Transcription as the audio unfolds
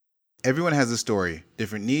Everyone has a story,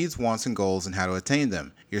 different needs, wants, and goals, and how to attain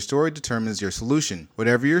them. Your story determines your solution.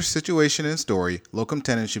 Whatever your situation and story, locum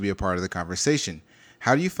tenens should be a part of the conversation.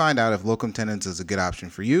 How do you find out if locum tenens is a good option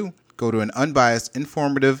for you? Go to an unbiased,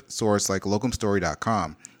 informative source like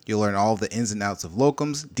locumstory.com. You'll learn all the ins and outs of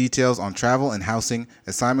locums, details on travel and housing,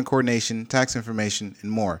 assignment coordination, tax information, and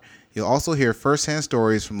more. You'll also hear firsthand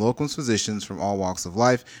stories from locums physicians from all walks of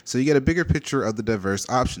life, so you get a bigger picture of the diverse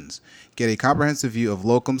options. Get a comprehensive view of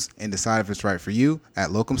locums and decide if it's right for you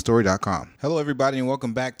at locumstory.com. Hello, everybody, and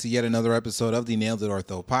welcome back to yet another episode of the Nailed It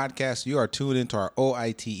Ortho podcast. You are tuned into our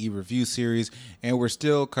OITE review series, and we're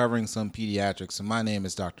still covering some pediatrics. So my name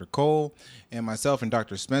is Dr. Cole, and myself and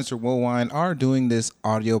Dr. Spencer Woolwine are doing this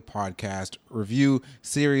audio podcast review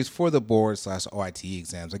series for the board/OITE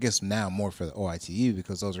exams. I guess now more for the OITE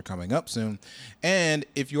because those are coming up soon. And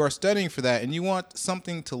if you are studying for that and you want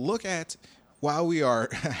something to look at while we are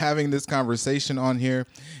having this conversation on here,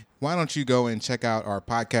 why don't you go and check out our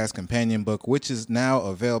podcast companion book, which is now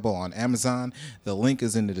available on Amazon. The link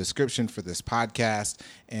is in the description for this podcast.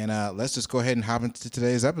 And let's just go ahead and hop into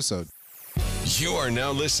today's episode. You are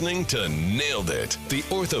now listening to Nailed It, the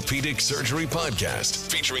Orthopedic Surgery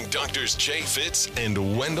Podcast, featuring Doctors Jay Fitz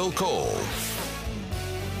and Wendell Cole.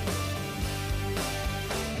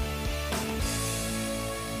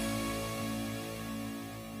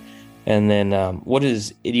 And then what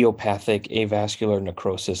is idiopathic avascular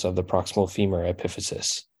necrosis of the proximal femur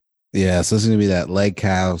epiphysis? Yeah, so this is going to be that leg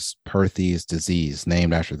calves Perthes disease,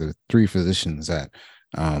 named after the three physicians that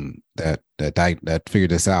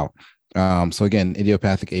figured this out. So again,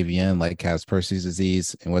 idiopathic AVN, leg calves Perthes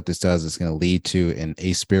disease, and what this does is going to lead to an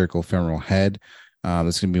aspherical femoral head.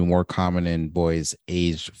 It's going to be more common in boys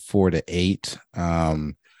aged 4 to 8,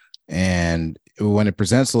 and when it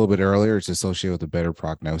presents a little bit earlier, it's associated with a better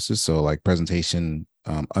prognosis. So like presentation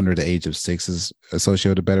under the age of 6 is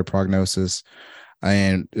associated with a better prognosis.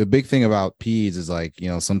 And the big thing about peds is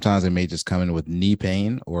sometimes they may just come in with knee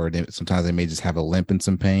pain, or sometimes they may just have a limp and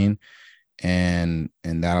some pain, and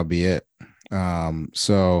that'll be it.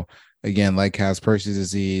 So again, leg calves Perthes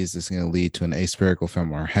disease is going to lead to an aspherical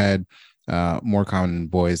femoral head, more common in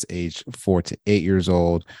boys aged 4 to 8 years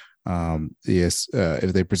old.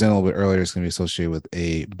 If they present a little bit earlier, it's going to be associated with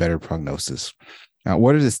a better prognosis. Now,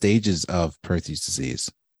 what are the stages of Perthes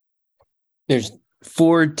disease? There's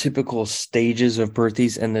 4 typical stages of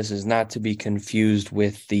Perthes, and this is not to be confused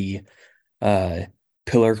with the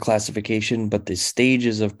pillar classification, but the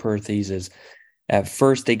stages of Perthes is at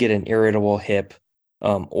first they get an irritable hip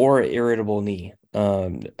or irritable knee.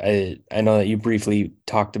 I know that you briefly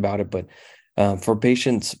talked about it, but for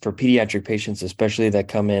pediatric patients, especially that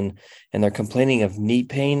come in and they're complaining of knee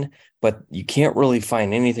pain, but you can't really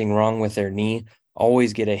find anything wrong with their knee,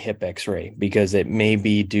 always get a hip x-ray because it may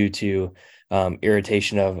be due to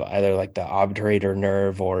irritation of either like the obturator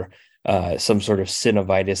nerve or some sort of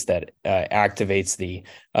synovitis that activates the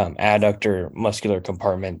adductor muscular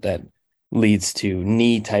compartment that leads to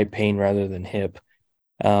knee type pain rather than hip.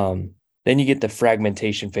 Then you get the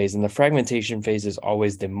fragmentation phase, and the fragmentation phase is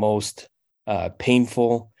always the most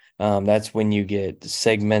painful. That's when you get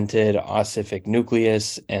segmented ossific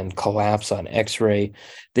nucleus and collapse on x-ray.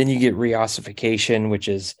 Then you get reossification, which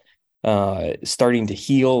is starting to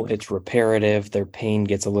heal. It's reparative. Their pain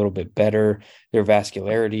gets a little bit better. Their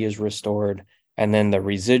vascularity is restored. And then the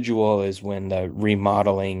residual is when the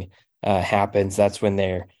remodeling happens. That's when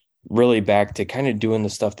they're really back to kind of doing the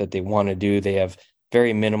stuff that they want to do. They have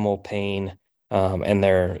very minimal pain, and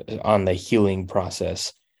they're on the healing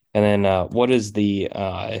process. And then what does the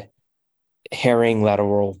Herring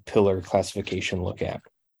lateral pillar classification look at?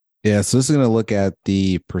 Yeah, so this is going to look at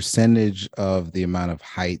the percentage of the amount of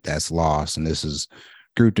height that's lost. And this is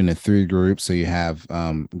grouped into 3 groups. So you have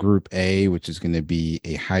group A, which is going to be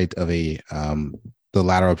a height of the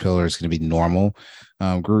lateral pillar is going to be normal.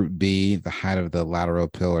 Group B, the height of the lateral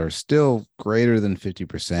pillar is still greater than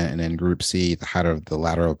 50%. And then group C, the height of the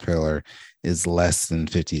lateral pillar is less than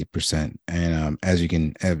 50%. And as you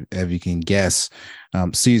can guess,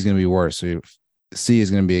 C is going to be worse. So C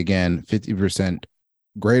is going to be, again, 50%,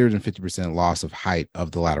 greater than 50% loss of height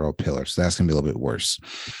of the lateral pillar. So that's going to be a little bit worse.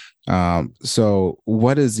 So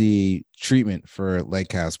what is the treatment for leg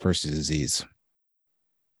calves Perthes disease?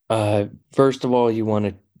 First of all, you want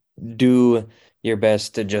to do your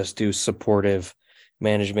best to just do supportive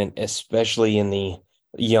management, especially in the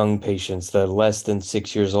young patients, the less than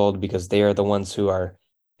 6 years old, because they are the ones they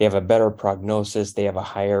have a better prognosis. They have a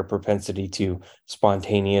higher propensity to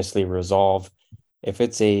spontaneously resolve. If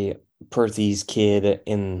it's a Perthes kid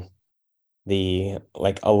in the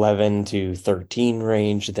 11 to 13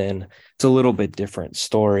 range, then it's a little bit different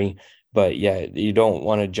story. But yeah, you don't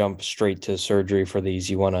want to jump straight to surgery for these.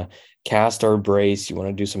 You want to cast or brace. You want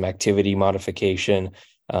to do some activity modification.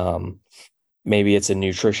 Maybe it's a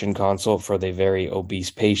nutrition consult for the very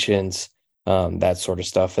obese patients, that sort of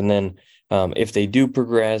stuff. And then if they do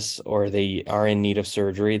progress or they are in need of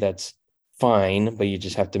surgery, that's fine, but you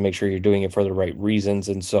just have to make sure you're doing it for the right reasons.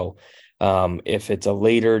 And so if it's a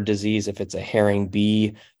later disease, if it's a herring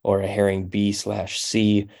B or a herring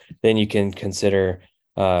B/C, then you can consider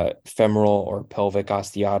femoral or pelvic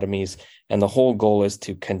osteotomies. And the whole goal is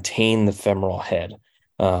to contain the femoral head.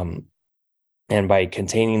 And by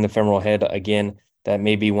containing the femoral head, again, that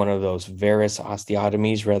may be one of those varus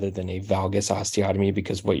osteotomies rather than a valgus osteotomy,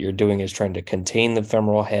 because what you're doing is trying to contain the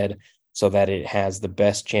femoral head so that it has the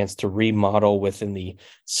best chance to remodel within the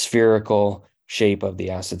spherical shape of the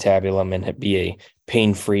acetabulum and be a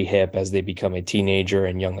pain-free hip as they become a teenager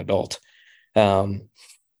and young adult. But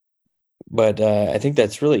I think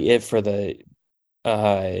that's really it for the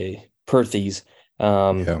Perthes.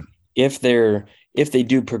 If they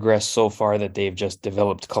do progress so far that they've just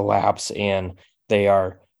developed collapse and they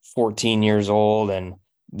are 14 years old and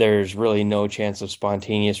there's really no chance of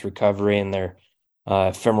spontaneous recovery and their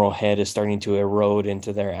femoral head is starting to erode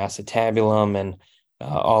into their acetabulum and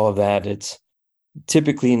all of that, it's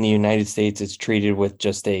typically in the United States, it's treated with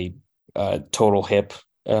just a total hip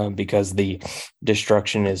because the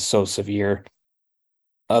destruction is so severe.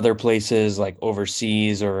 Other places like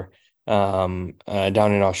overseas or down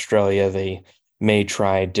in Australia, they may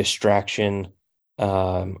try distraction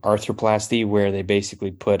arthroplasty, where they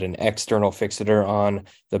basically put an external fixator on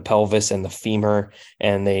the pelvis and the femur,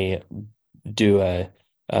 and they do a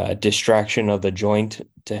distraction of the joint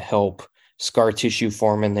to help scar tissue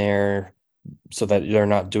form in there so that they're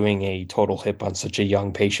not doing a total hip on such a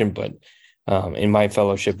young patient. But in my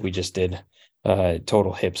fellowship, we just did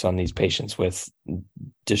total hips on these patients with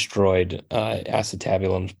destroyed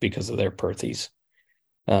acetabulums because of their Perthes.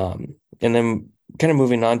 And then kind of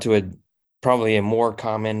moving on to probably a more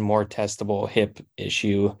common, more testable hip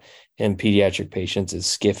issue in pediatric patients is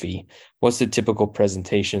SCFE. What's the typical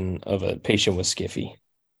presentation of a patient with SCFE?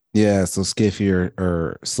 Yeah, so SCFE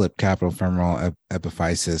or slip capital femoral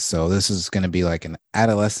epiphysis. So this is going to be like an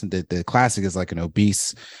adolescent. The classic is like an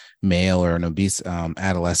obese male or an obese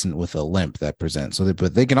adolescent with a limp that presents. So,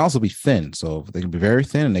 but they can also be thin. So they can be very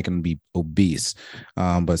thin and they can be obese.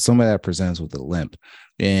 But somebody that presents with a limp,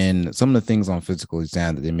 and some of the things on physical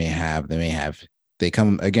exam that they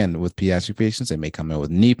come again with pediatric patients. They may come in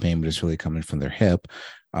with knee pain, but it's really coming from their hip.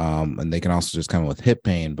 And they can also just come in with hip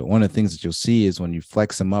pain. But one of the things that you'll see is when you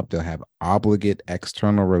flex them up, they'll have obligate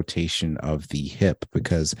external rotation of the hip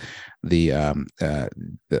because because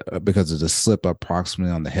of the slip up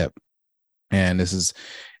proximally on the hip. And this is,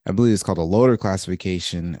 I believe it's called a Loader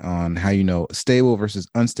classification on how you know stable versus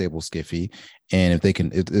unstable SCFE. And if they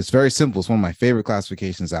can, it's very simple. It's one of my favorite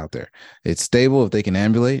classifications out there. It's stable if they can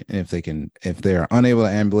ambulate, and if they are unable to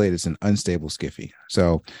ambulate, it's an unstable SCFE.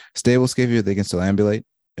 So stable SCFE if they can still ambulate.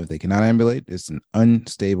 If they cannot ambulate, it's an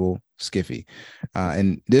unstable SCFE.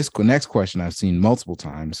 And this next question I've seen multiple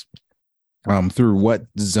times. Through what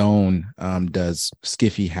zone does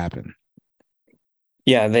SCFE happen?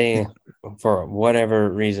 Yeah, they, for whatever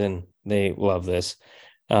reason, they love this.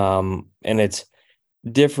 And it's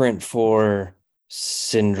different for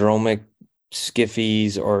syndromic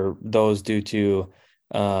SCFEs or those due to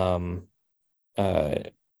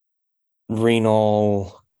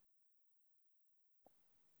renal,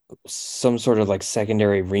 some sort of like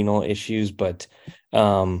secondary renal issues. But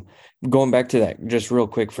going back to that just real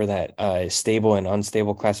quick for that stable and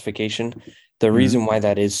unstable classification, the reason why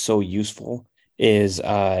that is so useful is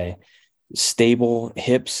stable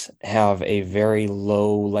hips have a very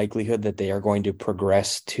low likelihood that they are going to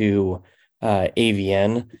progress to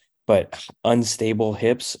AVN, but unstable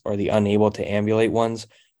hips, or the unable to ambulate ones,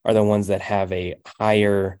 are the ones that have a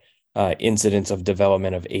higher incidence of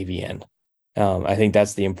development of AVN. I think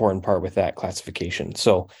that's the important part with that classification.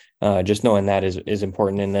 So just knowing that is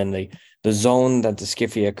important. And then the zone that the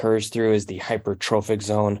SCFE occurs through is the hypertrophic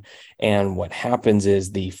zone. And what happens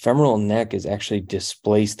is the femoral neck is actually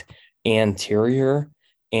displaced anterior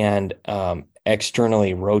and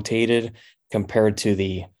externally rotated compared to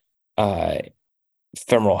the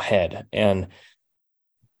femoral head. And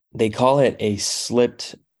they call it a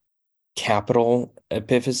slipped capital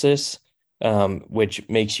epiphysis, which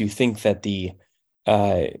makes you think that the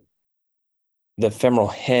femoral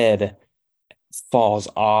head falls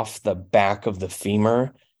off the back of the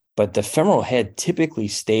femur, but the femoral head typically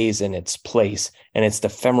stays in its place, and it's the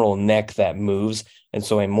femoral neck that moves. And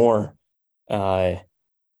so a more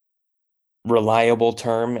reliable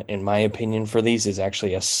term, in my opinion, for these is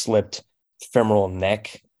actually a slipped femoral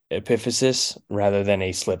neck epiphysis rather than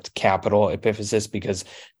a slipped capital epiphysis, because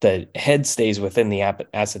the head stays within the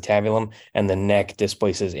acetabulum and the neck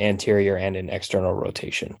displaces anterior and an external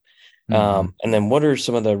rotation. And then what are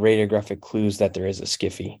some of the radiographic clues that there is a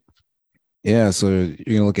SCFE? Yeah, so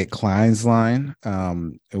you're gonna look at Klein's line,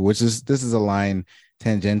 this is a line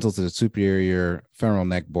tangential to the superior femoral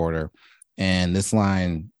neck border, and this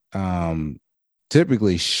line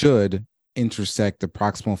typically should intersect the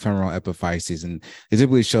proximal femoral epiphyses, and they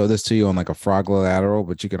typically show this to you on like a froglolateral,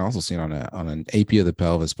 but you can also see it on an AP of the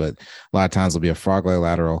pelvis. But a lot of times it'll be a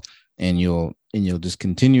froglolateral, and you'll just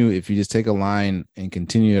continue. If you just take a line and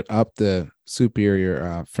continue it up the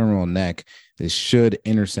superior femoral neck, this should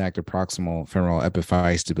intersect the proximal femoral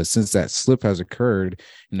epiphysis. But since that slip has occurred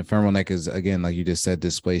and the femoral neck is, again, like you just said,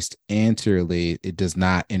 displaced anteriorly, it does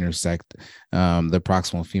not intersect the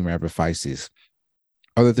proximal femur epiphyses.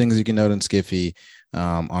 Other things you can note in SCFE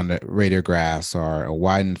on the radiographs are a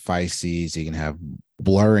widened physes. You can have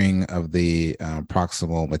blurring of the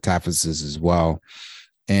proximal metaphysis as well.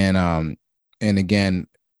 And again,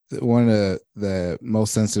 one of the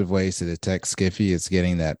most sensitive ways to detect SCFE is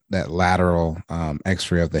getting that lateral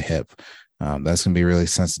X-ray of the hip. That's going to be really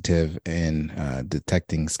sensitive in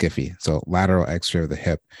detecting SCFE. So lateral X-ray of the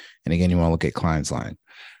hip. And again, you want to look at Klein's line.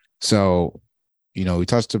 So, we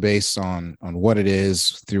touched the base on what it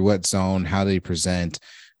is, through what zone, how they present,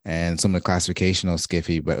 and some of the classification of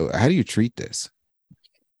SCFE. But how do you treat this?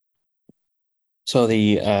 So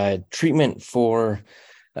the treatment for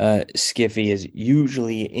SCFE is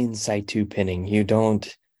usually in situ pinning. You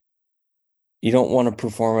don't want to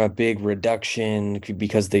perform a big reduction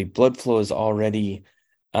because the blood flow is already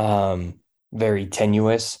very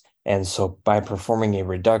tenuous. And so by performing a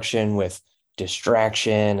reduction with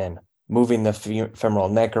distraction and moving the femoral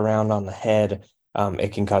neck around on the head,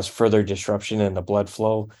 it can cause further disruption in the blood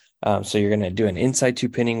flow. So you're going to do an in situ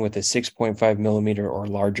pinning with a 6.5 millimeter or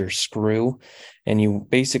larger screw, and you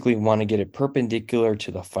basically want to get it perpendicular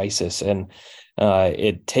to the physis. And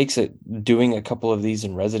it takes doing a couple of these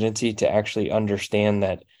in residency to actually understand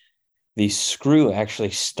that the screw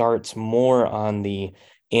actually starts more on the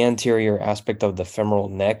anterior aspect of the femoral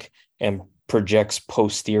neck and projects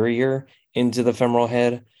posterior into the femoral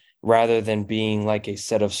head, rather than being like a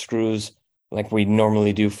set of screws like we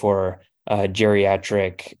normally do for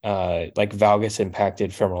geriatric, like valgus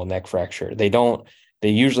impacted femoral neck fracture. They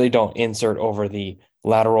usually don't insert over the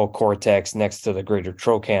lateral cortex next to the greater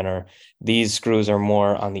trochanter. These screws are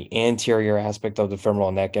more on the anterior aspect of the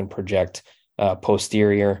femoral neck and project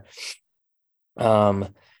posterior.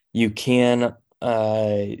 You can,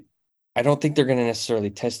 I don't think they're going to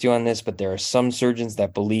necessarily test you on this, but there are some surgeons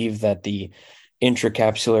that believe that the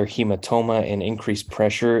intracapsular hematoma and increased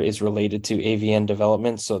pressure is related to AVN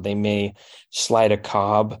development. So they may slide a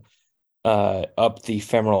cob up the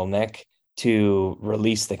femoral neck to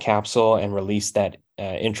release the capsule and release that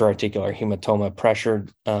intra-articular hematoma pressure.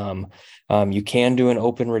 You can do an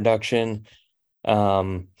open reduction.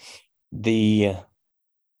 The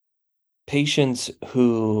patients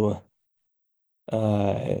who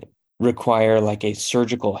require like a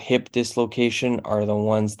surgical hip dislocation are the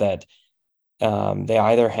ones that they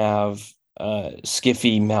either have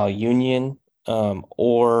SCFE malunion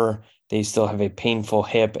or they still have a painful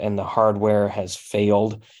hip and the hardware has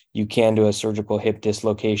failed. You can do a surgical hip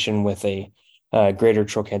dislocation with a greater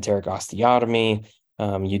trochanteric osteotomy.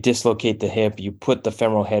 You dislocate the hip, you put the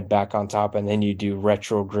femoral head back on top, and then you do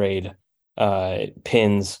retrograde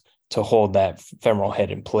pins to hold that femoral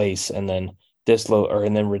head in place, and then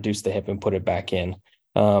reduce the hip and put it back in.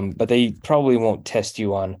 But they probably won't test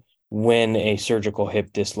you on when a surgical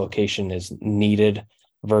hip dislocation is needed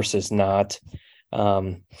versus not.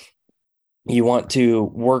 You want to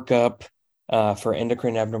work up for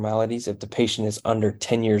endocrine abnormalities if the patient is under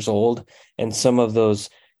 10 years old. And some of those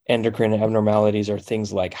endocrine abnormalities are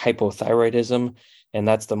things like hypothyroidism, and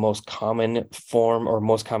that's the most common form or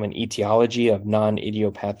most common etiology of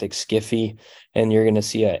non-idiopathic SCFE. And you're going to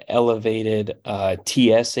see an elevated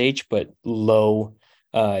TSH, but low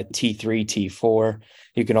T3, T4.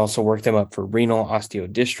 You can also work them up for renal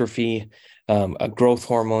osteodystrophy, a growth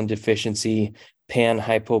hormone deficiency,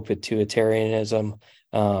 panhypopituitarianism.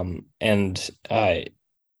 And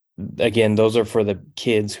again, those are for the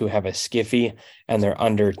kids who have a SCFE and they're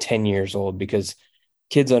under 10 years old, because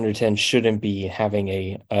kids under 10 shouldn't be having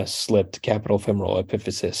a slipped capital femoral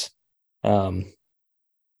epiphysis.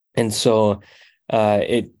 And so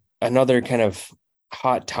another kind of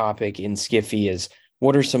hot topic in SCFE is,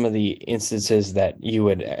 what are some of the instances that you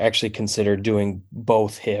would actually consider doing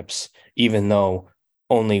both hips, even though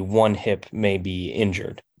only one hip may be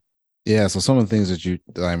injured. Yeah, so some of the things that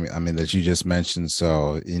that you just mentioned.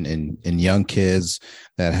 So in young kids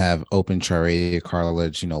that have open triadic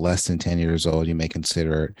cartilage, less than 10 years old, you may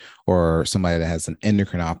consider it, or somebody that has an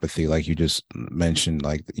endocrinopathy, like you just mentioned,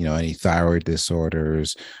 like any thyroid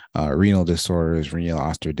disorders, renal disorders, renal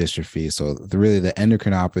osteodystrophy. So really the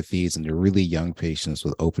endocrinopathies and the really young patients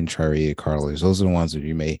with open triadic cartilage, those are the ones that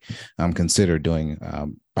you may consider doing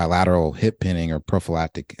bilateral hip pinning or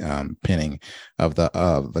prophylactic pinning of the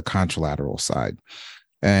contralateral side.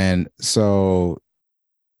 And so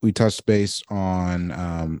we touched base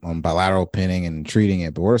on bilateral pinning and treating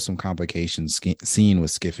it, but what are some complications seen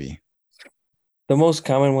with SCFE? The most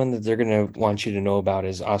common one that they're going to want you to know about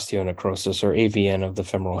is osteonecrosis or AVN of the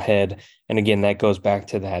femoral head. And again, that goes back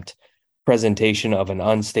to that presentation of an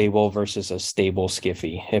unstable versus a stable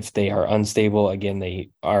SCFE. If they are unstable, again, they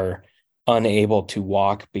are unable to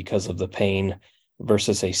walk because of the pain,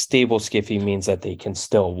 versus a stable SCFE means that they can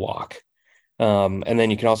still walk. And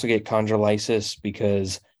then you can also get chondrolysis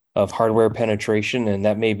because of hardware penetration, and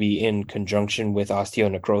that may be in conjunction with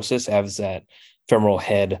osteonecrosis as that femoral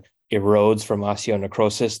head erodes from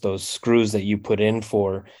osteonecrosis. Those screws that you put in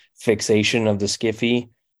for fixation of the SCFE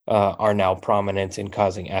are now prominent in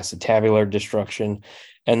causing acetabular destruction.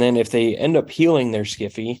 And then if they end up healing their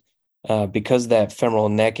SCFE, because that femoral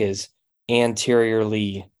neck is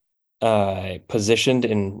anteriorly positioned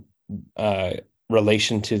in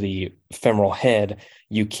relation to the femoral head,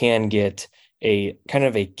 you can get a kind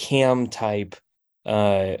of a cam type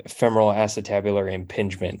femoral acetabular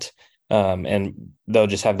impingement. And they'll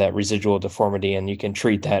just have that residual deformity, and you can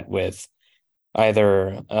treat that with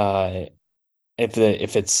either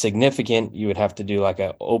if it's significant, you would have to do like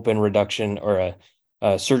an open reduction or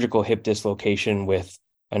a surgical hip dislocation with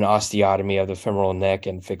an osteotomy of the femoral neck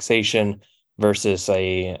and fixation, versus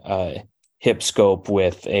a hip scope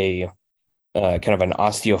with a kind of an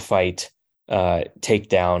osteophyte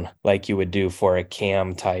takedown like you would do for a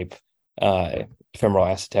cam type femoral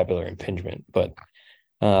acetabular impingement. But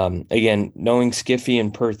again, knowing SCFE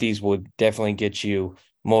and Perthes will definitely get you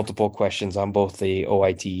multiple questions on both the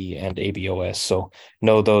OITE and ABOS. So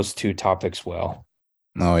know those two topics well.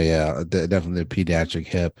 Oh yeah, definitely the pediatric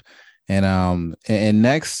hip. And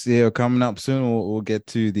next, coming up soon, we'll get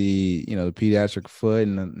to the the pediatric foot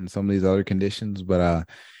and some of these other conditions. But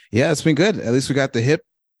yeah, it's been good. At least we got the hip.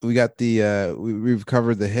 We got the we've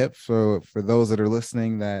covered the hip. So for those that are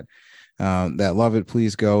listening that love it,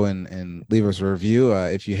 please go and leave us a review.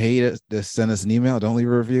 If you hate it, just send us an email. Don't leave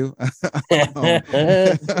a review. If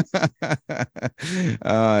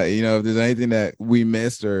there's anything that we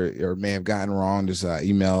missed or may have gotten wrong, just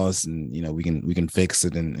email us, and we can fix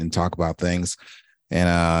it and talk about things.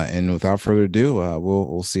 And without further ado,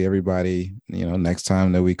 we'll see everybody next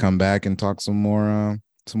time that we come back and talk some more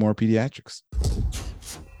pediatrics.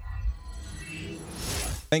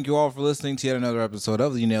 Thank you all for listening to yet another episode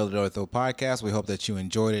of the You Nailed It Ortho podcast. We hope that you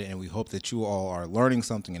enjoyed it, and we hope that you all are learning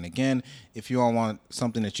something. And again, if you all want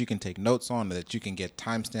something that you can take notes on, or that you can get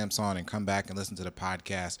timestamps on and come back and listen to the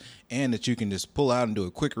podcast, and that you can just pull out and do a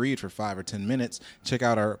quick read for 5 or 10 minutes, check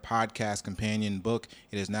out our podcast companion book.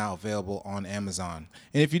 It is now available on Amazon.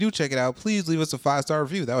 And if you do check it out, please leave us a 5-star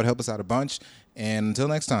review. That would help us out a bunch. And until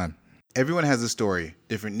next time. Everyone has a story,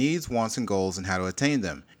 different needs, wants, and goals, and how to attain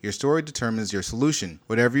them. Your story determines your solution.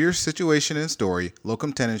 Whatever your situation and story,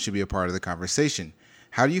 locum tenens should be a part of the conversation.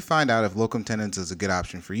 How do you find out if locum tenens is a good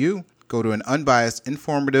option for you? Go to an unbiased,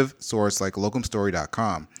 informative source like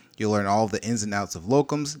locumstory.com. You'll learn all the ins and outs of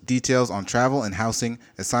locums, details on travel and housing,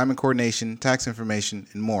 assignment coordination, tax information,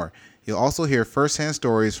 and more. You'll also hear firsthand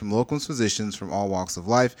stories from locums physicians from all walks of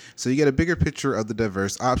life, so you get a bigger picture of the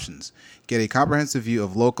diverse options. Get a comprehensive view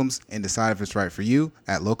of locums and decide if it's right for you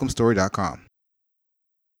at locumstory.com.